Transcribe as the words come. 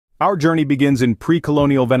Our journey begins in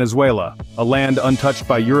pre-colonial Venezuela, a land untouched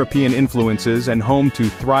by European influences and home to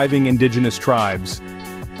thriving indigenous tribes.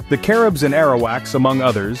 The Caribs and Arawaks, among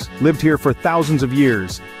others, lived here for thousands of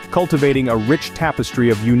years, cultivating a rich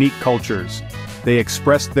tapestry of unique cultures. They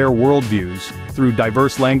expressed their worldviews through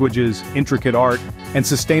diverse languages, intricate art, and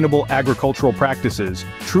sustainable agricultural practices,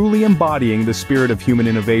 truly embodying the spirit of human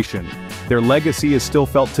innovation. Their legacy is still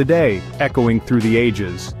felt today, echoing through the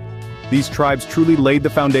ages. These tribes truly laid the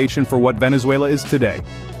foundation for what Venezuela is today.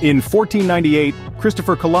 In 1498,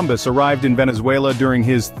 Christopher Columbus arrived in Venezuela during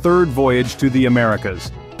his third voyage to the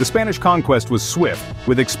Americas. The Spanish conquest was swift,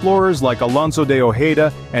 with explorers like Alonso de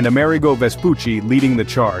Ojeda and Amerigo Vespucci leading the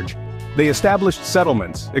charge. They established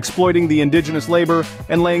settlements, exploiting the indigenous labor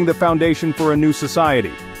and laying the foundation for a new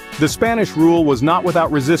society. The Spanish rule was not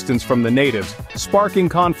without resistance from the natives, sparking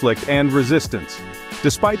conflict and resistance.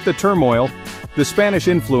 Despite the turmoil, the Spanish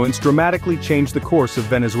influence dramatically changed the course of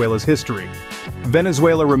Venezuela's history.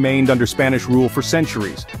 Venezuela remained under Spanish rule for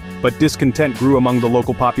centuries, but discontent grew among the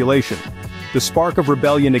local population. The spark of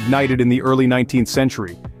rebellion ignited in the early 19th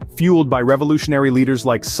century, fueled by revolutionary leaders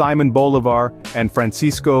like Simon Bolivar and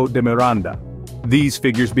Francisco de Miranda. These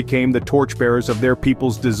figures became the torchbearers of their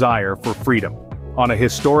people's desire for freedom. On a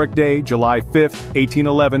historic day, July 5,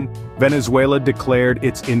 1811, Venezuela declared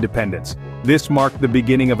its independence. This marked the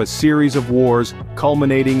beginning of a series of wars,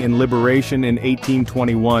 culminating in liberation in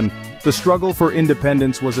 1821. The struggle for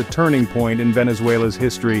independence was a turning point in Venezuela's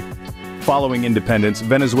history. Following independence,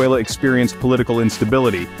 Venezuela experienced political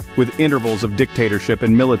instability, with intervals of dictatorship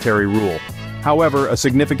and military rule. However, a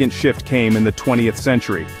significant shift came in the 20th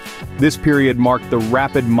century. This period marked the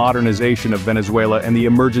rapid modernization of Venezuela and the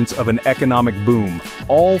emergence of an economic boom,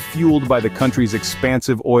 all fueled by the country's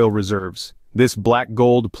expansive oil reserves. This black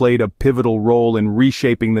gold played a pivotal role in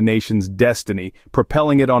reshaping the nation's destiny,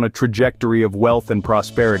 propelling it on a trajectory of wealth and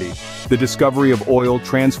prosperity. The discovery of oil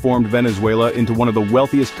transformed Venezuela into one of the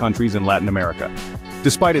wealthiest countries in Latin America.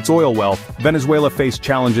 Despite its oil wealth, Venezuela faced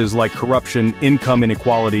challenges like corruption, income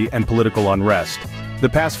inequality, and political unrest. The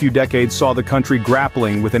past few decades saw the country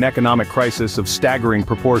grappling with an economic crisis of staggering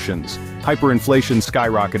proportions. Hyperinflation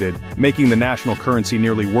skyrocketed, making the national currency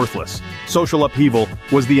nearly worthless. Social upheaval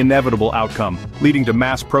was the inevitable outcome, leading to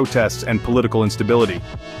mass protests and political instability.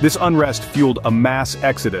 This unrest fueled a mass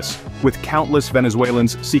exodus, with countless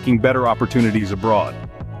Venezuelans seeking better opportunities abroad.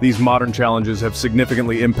 These modern challenges have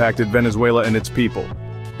significantly impacted Venezuela and its people.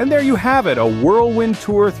 And there you have it, a whirlwind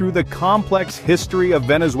tour through the complex history of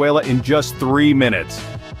Venezuela in just 3 minutes.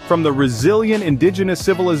 From the resilient indigenous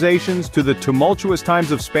civilizations to the tumultuous times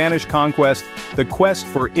of Spanish conquest, the quest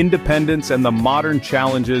for independence and the modern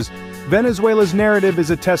challenges, Venezuela's narrative is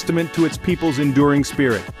a testament to its people's enduring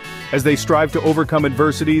spirit. As they strive to overcome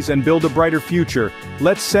adversities and build a brighter future,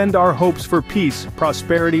 let's send our hopes for peace,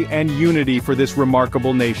 prosperity, and unity for this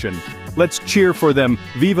remarkable nation. Let's cheer for them.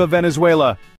 Viva Venezuela!